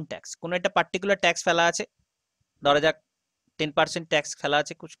ট্যাক্স অন ট্যাক্স, কোনো একটা পার্টিকুলার ট্যাক্স ফেলা আছে, ধরা যাক 10% ট্যাক্স ফেলা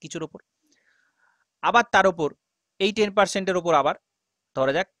আছে কিছুর উপর, আবার তার উপর এই 10%-এর উপর আবার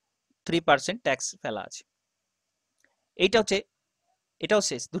ধরা যাক 3% ট্যাক্স ফেলা আছে। এইটা হচ্ছে, এটাও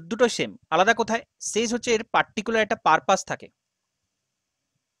সেজ, দুটো সেম। আলাদা কোথায়? সেজ হচ্ছে এর পার্টিকুলার একটা পারপাস থাকে,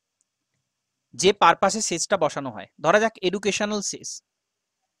 যে পারপাসে সেজটা বসানো হয়। ধরা যাক এডুকেশনাল সেজ,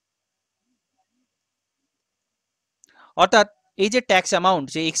 অর্থাৎ এই যে ট্যাক্স অ্যামাউন্ট,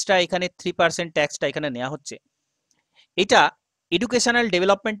 যে এক্সট্রা এখানে 3% ট্যাক্সটা এখানে নেওয়া হচ্ছে, এটা এডুকেশনাল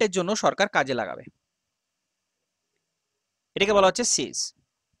ডেভেলপমেন্টের জন্য সরকার কাজে লাগাবে, এটাকে বলা হচ্ছে সেজ।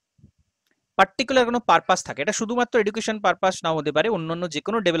 পার্টিকুলার কোনো পারপাস থাকে, এটা শুধুমাত্র এডুকেশন পারপাস নাও হতে পারে, অন্যান্য যে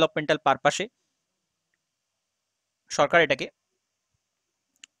কোনো ডেভেলপমেন্টাল পারপাসে সরকার এটাকে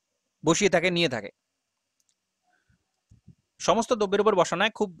বসিয়ে থাকে, নিয়ে থাকে। সমস্ত দ্রব্যের উপর বসানো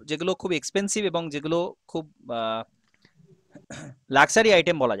হয়, যেগুলো খুব এক্সপেন্সিভ এবং যেগুলো খুব লাক্সারি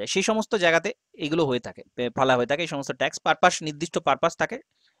আইটেম বলা যায়, সেই সমস্ত জায়গাতে এগুলো হয়ে থাকে, ফেলা হয়ে থাকে এই সমস্ত ট্যাক্স। পারপাস, নির্দিষ্ট পারপাস থাকে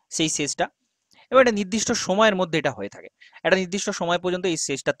সেই সেজটা, এবার একটা নির্দিষ্ট সময়ের মধ্যে এটা হয়ে থাকে, একটা নির্দিষ্ট সময় পর্যন্ত এই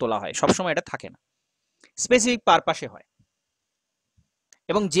সেজটা তোলা হয়, সবসময় এটা থাকে না, স্পেসিফিক পারপাসে হয়।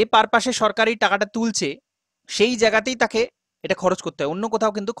 এবং যে পারপাসে সরকার এই টাকাটা তুলছে সেই জায়গাতেই তাকে এটা খরচ করতে হয়, অন্য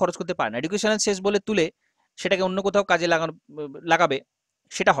কোথাও কিন্তু খরচ করতে পারে না। এডুকেশনাল সেজ বলে তুলে সেটাকে অন্য কোথাও কাজে লাগাবে,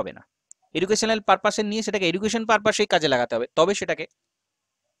 সেটা হবে না। এডুকেশনাল পারপাসে নিয়ে সেটাকে এডুকেশন পারপাসেই কাজে লাগাতে হবে, তবে সেটাকে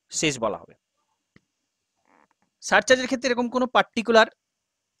সেজ বলা হবে। সারচার্জের ক্ষেত্রে এরকম কোনো পার্টিকুলার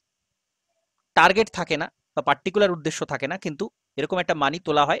টার্গেট থাকে না বা পার্টিকুলার উদ্দেশ্য থাকে না, কিন্তু এরকম একটা মানি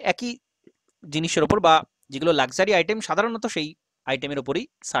তোলা হয় একই জিনিসের ওপর, বা যেগুলো লাক্সারি আইটেম সাধারণত সেই আইটেমের ওপরই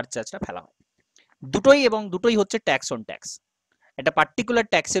সারচার্জটা ফেলা হয়। দুটোই হচ্ছে ট্যাক্স অন ট্যাক্স। একটা পার্টিকুলার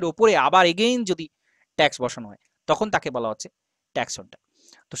ট্যাক্সের ওপরে আবার এগেইন যদি ট্যাক্স বসানো হয়, তখন তাকে বলা হচ্ছে ট্যাক্স অন ট্যাক্স।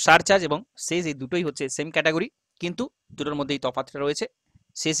 তো সারচার্জ এবং সেজ এই দুটোই হচ্ছে সেম ক্যাটাগরি, কিন্তু দুটোর মধ্যেই তফাৎটা রয়েছে,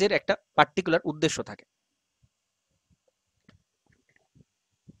 সেজের একটা পার্টিকুলার উদ্দেশ্য থাকে।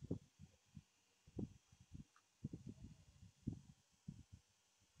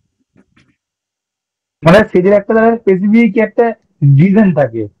 মানে সেজের একটা স্পেসিফিক একটা রিজন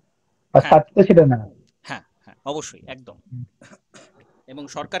থাকে, আর হ্যাঁ সার্চটা সেটা না। হ্যাঁ হ্যাঁ, অবশ্যই, একদম। এবং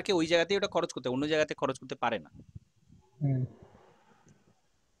সরকারকে ওই জায়গাতেই ওটা খরচ করতে, অন্য জায়গাতে খরচ করতে পারে না। হুম।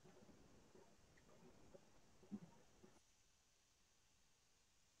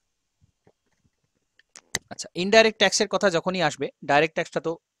 আচ্ছা, ইনডাইরেক্ট ট্যাক্সের কথা যখনই আসবে, ডাইরেক্ট ট্যাক্সটা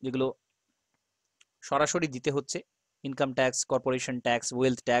তো যেগুলো সরাসরি দিতে হচ্ছে, income tax, corporation tax,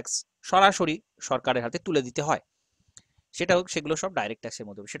 wealth tax, সরাসরি সরকারের হাতে তুলে দিতে হয়, সেগুলো সব ডাইরেক্ট ট্যাক্সের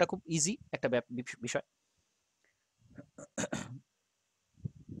মধ্যে, সেটা খুব ইজি একটা বিষয়।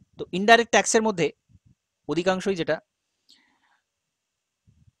 তো ইনডাইরেক্ট ট্যাক্সের মধ্যে অধিকাংশই যেটা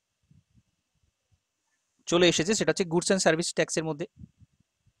চলে এসেছে সেটা হচ্ছে গুডস অ্যান্ড সার্ভিস ট্যাক্সের মধ্যে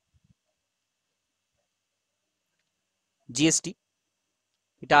জিএসটি।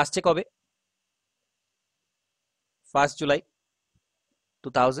 এটা আসছে কবে? 1 জুলাই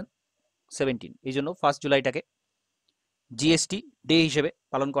 2017, এই জন্য 1 জুলাইটাকে জিএসটি ডে হিসেবে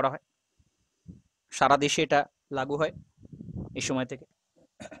পালন করা হয়, সারা দেশে এটা লাগু হয় এই সময় থেকে।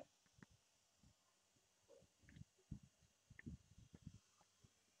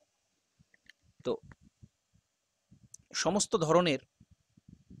 তো সমস্ত ধরনের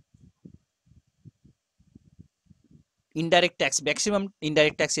indirect tax, maximum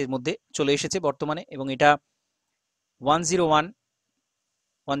indirect tax এর মধ্যে চলে এসেছে বর্তমানে, এবং এটা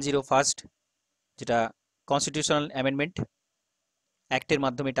 101 যেটা কনস্টিটিউশনাল অ্যামেন্ডমেন্ট অ্যাক্টের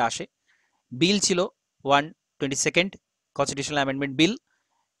মাধ্যমে এটা আসে। বিল ছিল 122 কনস্টিটিউশনাল অ্যামেন্ডমেন্ট বিল,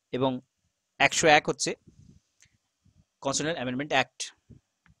 এবং 101 হচ্ছে কনস্টিটিউশনাল অ্যামেন্ডমেন্ট অ্যাক্ট।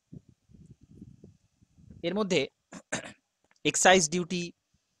 এর মধ্যে excise duty,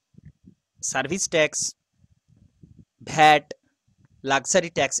 service tax, VAT, luxury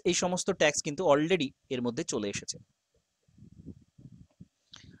tax, এই সমস্ত ট্যাক্স কিন্তু অলরেডি এর মধ্যে চলে এসেছে।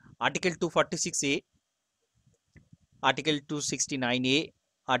 Article 246A, article 269A,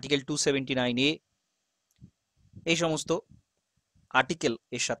 article 279A, এই সমস্ত আর্টিকেল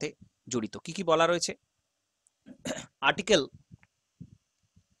এর সাথে জড়িত। কি কি বলা রয়েছে? আর্টিকেল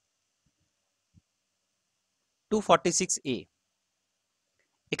 246A,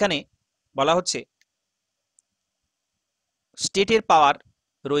 এখানে বলা হচ্ছে স্টেটের পাওয়ার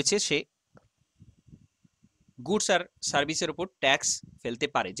রয়েছে, সে গুডস আর সার্ভিসের উপর ট্যাক্স ফেলতে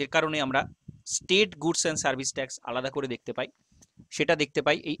পারে, যে কারণে আমরা state goods and service tax আলাদা করে দেখতে পাই। সেটা দেখতে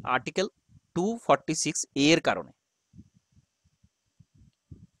পাই এই আর্টিকেল 246A এর কারণে।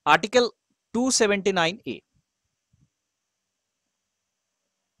 আর্টিকেল 279A,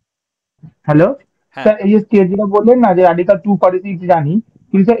 হ্যালো হ্যাঁ স্যার, এই যে স্টেট যেটা বললেন না যে আর্টিকেল 246 জানি,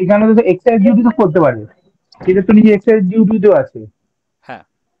 কিন্তু স্যার এখানে তো এক্সাইজ ডিউটি তো করতে পারে, এটা তো নিজে এক্সাইজ ডিউটিও আছে। হ্যাঁ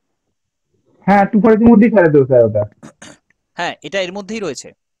হ্যাঁ, 246 মধ্যেই ফেলে দেবো স্যার ওটা। হ্যাঁ, এটা এর মধ্যেই রয়েছে।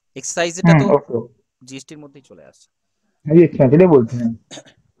 এক্সাইজ এটা হুম, তো ওকে। জিএসটির মধ্যেই চলে আসছে। এটাই বলছি। হ্যাঁ।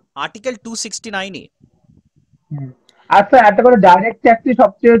 আর্টিকেল 269A, হুম। আচ্ছা, একটা করে ডাইরেক্ট ট্যাক্সি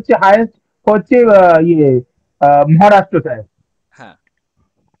সবচেয়ে হচ্ছে হাইয়েস্ট হচ্ছে মহারাষ্ট্র স্যার। হ্যাঁ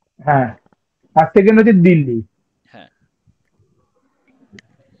হ্যাঁ। আর সেকেন্ড হচ্ছে দিল্লি। হ্যাঁ,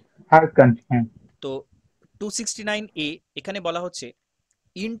 হাইয়েস্ট কান্ট্রি। হ্যাঁ। তো 269A এখানে বলা হচ্ছে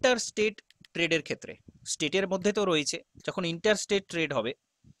ইন্টার স্টেট ট্রেডের ক্ষেত্রে, স্টেটের মধ্যে তো রয়েছে, যখন ইন্টার স্টেট ট্রেড হবে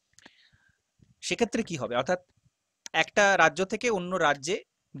সেক্ষেত্রে কি হবে, অর্থাৎ একটা রাজ্য থেকে অন্য রাজ্যে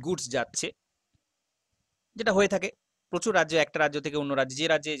গুডস যাচ্ছে, যেটা হয়ে থাকে প্রচুর রাজ্যে, একটা রাজ্য থেকে অন্য রাজ্যে, যে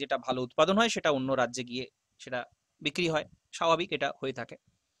রাজ্যে যেটা ভালো উৎপাদন হয় সেটা অন্য রাজ্যে গিয়ে সেটা বিক্রি হয়, স্বাভাবিক, এটা হয়ে থাকে।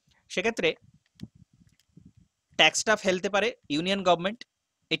 সেক্ষেত্রে ট্যাক্সটা ফেলতে পারে ইউনিয়ন গভর্নমেন্ট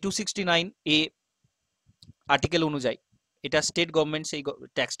এই 269A আর্টিকেল অনুযায়ী। এটা স্টেট গভর্নমেন্ট সেই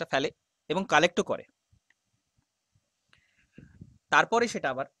ট্যাক্সটা ফেলে এবং কালেক্টও করে, তারপরে সেটা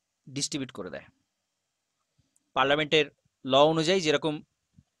আবার ডিস্ট্রিবিউট করে দেয় পার্লামেন্টের ল অনুযায়ী, যেরকম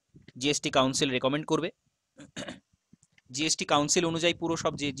জিএসটি কাউন্সিল রেকমেন্ড করবে, জিএসটি কাউন্সিল অনুযায়ী পুরো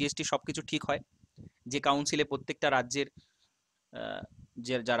সব যে জিএসটি সবকিছু ঠিক হয়। যে কাউন্সিলে প্রত্যেকটা রাজ্যের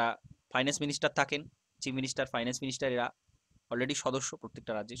যে যারা ফাইন্যান্স মিনিস্টার থাকেন, চিফ মিনিস্টার, ফাইন্যান্স মিনিস্টার, এরা অলরেডি সদস্য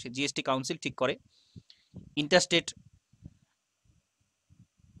প্রত্যেকটা রাজ্যে, সে জিএসটি কাউন্সিল ঠিক করে ইন্টারস্টেট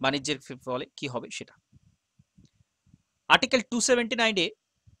বাণিজ্যের ফলে কি হবে সেটা। আর্টিকেল 279A,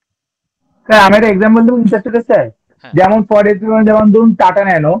 স্যার আমি একটা এক্সাম্পল দেবো ইন্টারেস্টেড স্যার। হ্যাঁ যেমন ফর এক্সাম্পল, যেমন ধরুন টাটা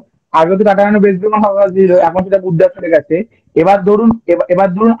ন্যানো, আগে তো টাটা ন্যানো ওয়েস্ট বেঙ্গল হওয়া ছিল, হ্যাঁ এখন সেটা গুজরাট চলে গেছে। এবার ধরুন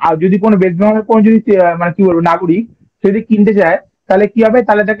যদি কোনো ওয়েস্ট বেঙ্গলের কোনো যদি মানে কি বলবো নাগরিক সে যদি কিনতে চায়, তাহলে কি হবে,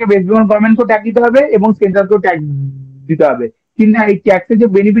 তাহলে তাকে ওয়েস্ট বেঙ্গল গভর্নমেন্টকেও ট্যাক্স দিতে হবে এবং সেন্ট্রালকেও ট্যাক্স দিতে হবে। কিন্তু এই ট্যাক্সের যে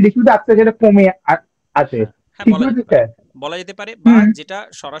বেনিফিট ইস্যুটা আসছে সেটা কমে আসে। হ্যাঁ হ্যাঁ, ঠিক বলা আছে যেতে পারে, স্যার? বলা যেতে পারে, বা হুম। যেটা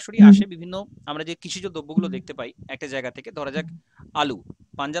সরাসরি হুম। আসে বিভিন্ন, আমরা যে কৃষিজ দ্রব্যগুলো দেখতে পাই একটা জায়গা থেকে, ধরা যাক আলু,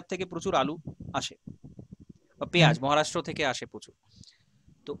 পাঞ্জাব থেকে প্রচুর আলু আসে, বা হুম। পেঁয়াজ মহারাষ্ট্র থেকে আসে প্রচুর।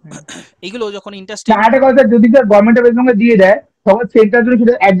 তো হুম। এইগুলো যখন না, ইন্টারস্টেট, আরেকটা কথা, যদি স্যার গভর্নমেন্ট ওয়েস্ট বেঙ্গল দিয়ে দেয়, তখন সেন্ট্রাল যদি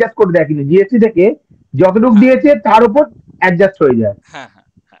সেটা অ্যাডজাস্ট করে দেয়, কিন্তু জিএসটি থেকে যতটুকু হ্যাঁ দিয়েছে তার উপর অ্যাডজাস্ট হয়ে যায়। হ্যাঁ হ্যাঁ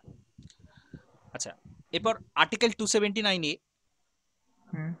হ্যাঁ, আচ্ছা, এরপর আর্টিকেল 279A,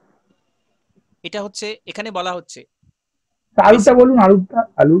 হুম। এটা হচ্ছে, এখানে বলা হচ্ছে তা আলুরটা বেসিক, বলুন,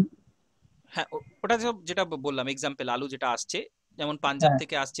 আলুর। হ্যাঁ ওটা যেটা বললাম এক্সাম্পল, আলু যেটা আসছে, যেমন পাঞ্জাব হ্যাঁ।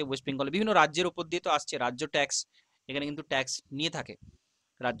 থেকে আসছে, ওয়েস্ট বেঙ্গলে বিভিন্ন রাজ্যের উপর দিয়ে তো আসছে, রাজ্য ট্যাক্স, এখানে কিন্তু ট্যাক্স নিয়ে থাকে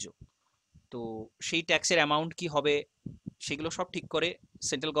রাজ্য। তো সেই ট্যাক্সের অ্যামাউন্ট কি হবে সেগুলো সব ঠিক করে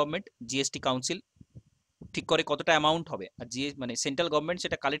সেন্ট্রাল গভর্নমেন্ট, জিএসটি কাউন্সিল ঠিক করে কতটা অ্যামাউন্ট হবে, আর মানে সেন্ট্রাল গভর্নমেন্ট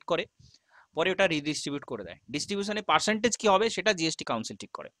সেটা কালেক্ট করে, পরে ওটা রিডিস্ট্রিবিউট করে দেয়। ডিস্ট্রিবিউশনের পার্সেন্টেজ কি হবে সেটা জিএসটি কাউন্সিল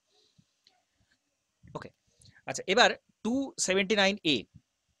ঠিক করে। ওকে, আচ্ছা, এবার 279A,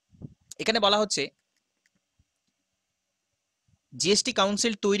 এখানে বলা হচ্ছে জিএসটি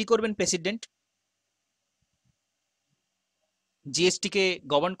কাউন্সিল তৈরি করবেন প্রেসিডেন্ট, জিএসটি কে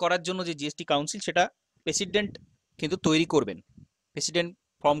গভর্ন করার জন্য যে জিএসটি কাউন্সিল সেটা প্রেসিডেন্ট কিন্তু তৈরি করবেন, প্রেসিডেন্ট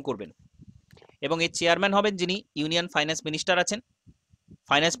ফর্ম করবেন, এবং এর চেয়ারম্যান হবেন যিনি ইউনিয়ন ফাইন্যান্স মিনিস্টার আছেন।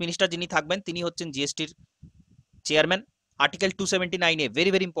 ফাইন্যান্স মিনিস্টার যিনি থাকবেন তিনি হচ্ছেন জিএসটির chairman. Article 279A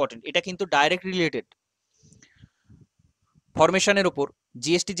very very important, এটা কিন্তু ডাইরেক্ট রিলেটেড ফরমেশনের উপর,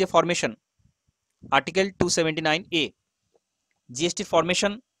 জিএসটি যে ফরমেশন, আর্টিকেল 279A জিএসটির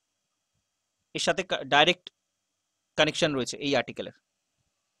ফরমেশন এর সাথে ডাইরেক্ট কানেকশন রয়েছে এই আর্টিকেলের।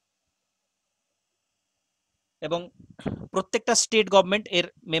 এবং প্রত্যেকটা স্টেট গভর্নমেন্ট এর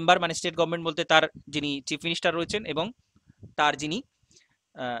মেম্বার, মানে স্টেট গভর্নমেন্ট বলতে তার যিনি চিফ মিনিস্টার রয়েছেন এবং তার যিনি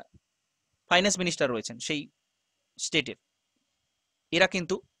ফাইন্যান্স মিনিস্টার রয়েছেন সেই স্টেটের, এরা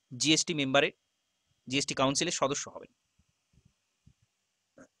কিন্তু জিএসটি মেম্বারে, জিএসটি কাউন্সিলের সদস্য হবেন।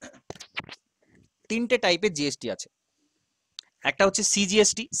 তিনটে টাইপের জিএসটি আছে। একটা হচ্ছে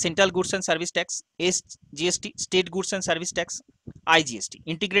CGST, central goods and service tax, SGST, state goods and service tax, IGST,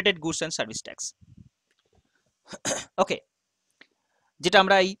 integrated goods and service tax. ওকে, যেটা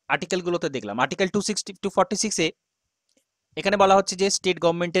আমরা এই আর্টিকেলগুলোতে দেখলাম, আর্টিকেল 246 এ এখানে বলা হচ্ছে যে স্টেট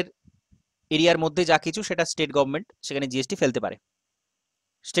গভর্নমেন্টের এরিয়ার মধ্যে যা কিছু সেটা স্টেট গভর্নমেন্ট সেখানে জিএসটি ফেলতে পারে,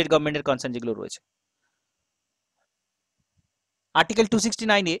 স্টেট গভর্নমেন্টের কনসার্ন যেগুলো রয়েছে। আর্টিকেল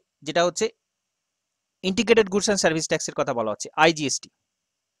 269 এ যেটা হচ্ছে ইন্টিগ্রেটেড গুডস অ্যান্ড সার্ভিস ট্যাক্সের কথা বলা হচ্ছে, আইজিএসটি,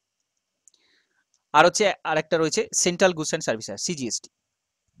 আর হচ্ছে আরেকটা রয়েছে central goods and service tax, CGST.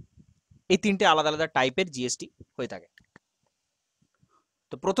 এই তিনটে আলাদা আলাদা টাইপের জিএসটি হয়ে থাকে।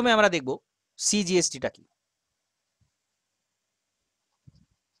 তো প্রথমে আমরা দেখব সিজিএসটিটা কি।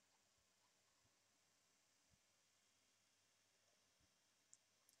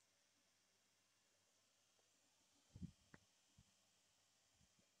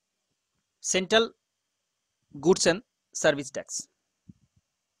 Central goods and service tax,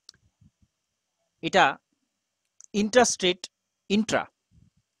 এটা ইন্ট্রাস্টেট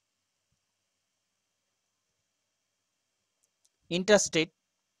ইন্টারস্টেট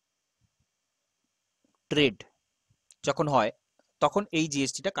ট্রেড যখন হয় তখন এই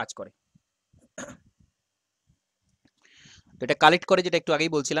জিএসটিটা কাজ করে। তো এটা কালেক্ট করে, যেটা একটু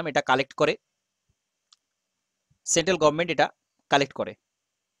আগেই বলছিলাম, এটা কালেক্ট করে সেন্ট্রাল গভর্নমেন্ট, এটা কালেক্ট করে।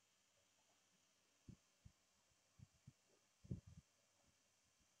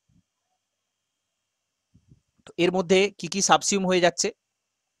 তো এর মধ্যে কি কি সাবসিউম হয়ে যাচ্ছে,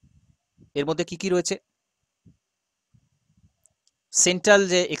 এর মধ্যে কি কি রয়েছে? সেন্ট্রাল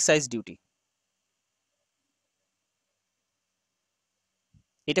যে এক্সাইজ ডিউটি,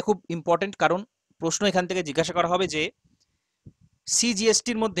 এটা খুব ইম্পর্টেন্ট, কারণ প্রশ্ন এখান থেকে জিজ্ঞাসা করা হবে যে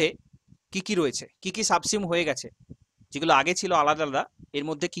সিজিএসটির মধ্যে কি কি রয়েছে, কি কি সাবসিউম হয়ে গেছে, যেগুলো আগে ছিল আলাদা আলাদা, এর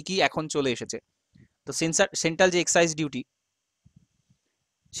মধ্যে কি কি এখন চলে এসেছে। তো সেন্ট্রাল যে এক্সাইজ ডিউটি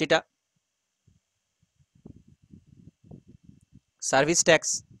সেটা service tax,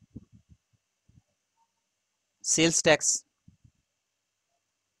 sales tax,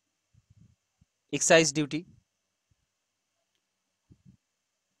 excise duty,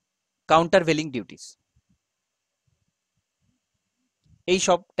 counter ভেলিং duties, এই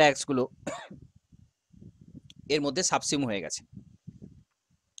সব ট্যাক্সগুলো এর মধ্যে সাবসিউম হয়ে গেছে।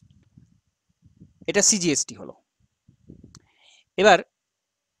 এটা সিজিএসটি হলো। এবার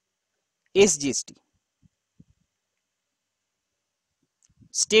SGST,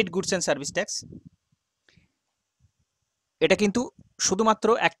 state goods and service tax, এটা কিন্তু শুধুমাত্র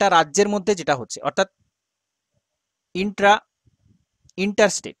একটা রাজ্যের মধ্যে যেটা হচ্ছে, অর্থাৎ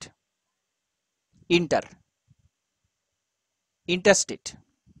ইন্টারস্টেট, ইন্টারস্টেট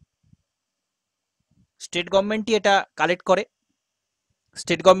স্টেট গভর্নমেন্টই এটা কালেক্ট করে,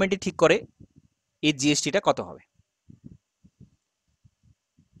 স্টেট গভর্নমেন্টই ঠিক করে এই জিএসটিটা কত হবে।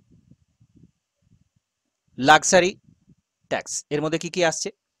 লাক্সারি ট্যাক্স, এর মধ্যে কি কি আসছে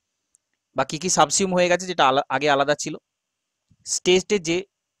বা কি কি সাবসিউম হয়ে গেছে, যেটা আগে আলাদা ছিল। স্টেটের যে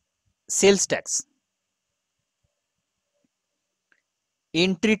sales tax,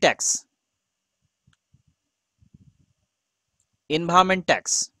 entry tax, environment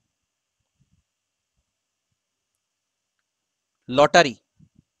tax, lottery,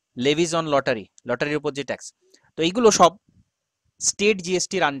 লেভিজ on lottery, লটারির উপর যে ট্যাক্স, তো এইগুলো সব স্টেট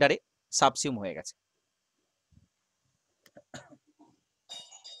জিএসটির আন্ডারে সাবসিউম হয়ে গেছে।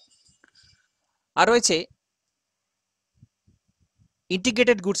 আর রয়েছে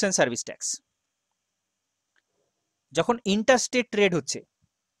integrated goods and service tax. যখন ইন্টারস্টেট ট্রেড হচ্ছে,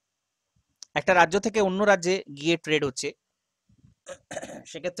 একটা রাজ্য থেকে অন্য রাজ্যে গিয়ে ট্রেড হচ্ছে,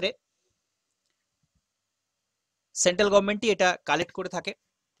 সেক্ষেত্রে সেন্ট্রাল গভর্নমেন্টই এটা কালেক্ট করে থাকে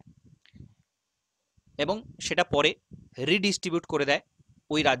এবং সেটা পরে রিডিস্ট্রিবিউট করে দেয়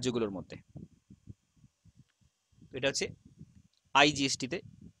ওই রাজ্যগুলোর মধ্যে। এটা হচ্ছে আইজিএসটিতে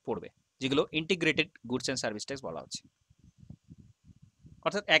পড়বে, যেগুলো integrated goods and service tax বলা হচ্ছে।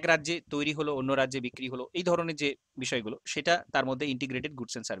 অর্থাৎ এক রাজ্যে তৈরি হলো, অন্য রাজ্যে বিক্রি হলো, এই ধরনের যে বিষয়গুলো, সেটা তার মধ্যে integrated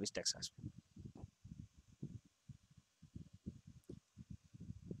goods and service tax আসবে।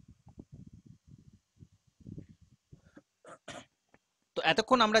 তো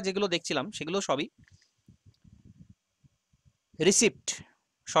এতক্ষণ আমরা যেগুলো দেখছিলাম সেগুলো সবই রিসিপ্ট,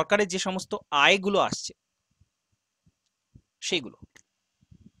 সরকারের যে সমস্ত আয়গুলো আসছে সেইগুলো।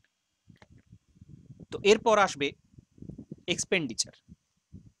 তো এরপর আসবে এক্সপেন্ডিচার,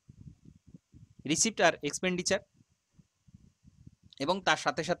 রিসিপ্ট আর এক্সপেন্ডিচার, এবং তার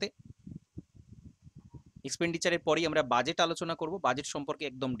সাথে সাথে এক্সপেন্ডিচারের পরেই আমরা বাজেট আলোচনা করব, বাজেট সম্পর্কে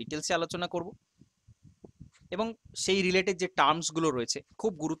একদম ডিটেলসে আলোচনা করব, এবং সেই রিলেটেড যে টার্মসগুলো রয়েছে,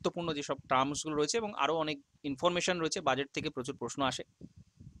 খুব গুরুত্বপূর্ণ যেসব টার্মসগুলো রয়েছে এবং আরও অনেক ইনফরমেশন রয়েছে, বাজেট থেকে প্রচুর প্রশ্ন আসে,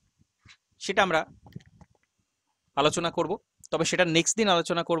 সেটা আমরা আলোচনা করব। তবে সেটা নেক্সট দিন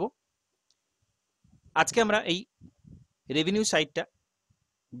আলোচনা করব। আজকে আমরা এই রেভিনিউ সাইডটা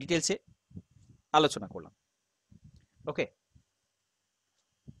ডিটেলসে আলোচনা করলাম। ওকে,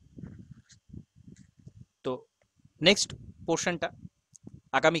 তো নেক্সট পোর্শনটা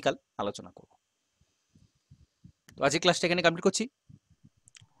আগামীকাল আলোচনা করব। তো আজকে ক্লাসটা এখানে কমপ্লিট করছি।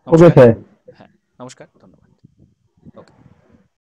 ওকে নমস্কার। স্যার। হ্যাঁ, নমস্কার, ধন্যবাদ।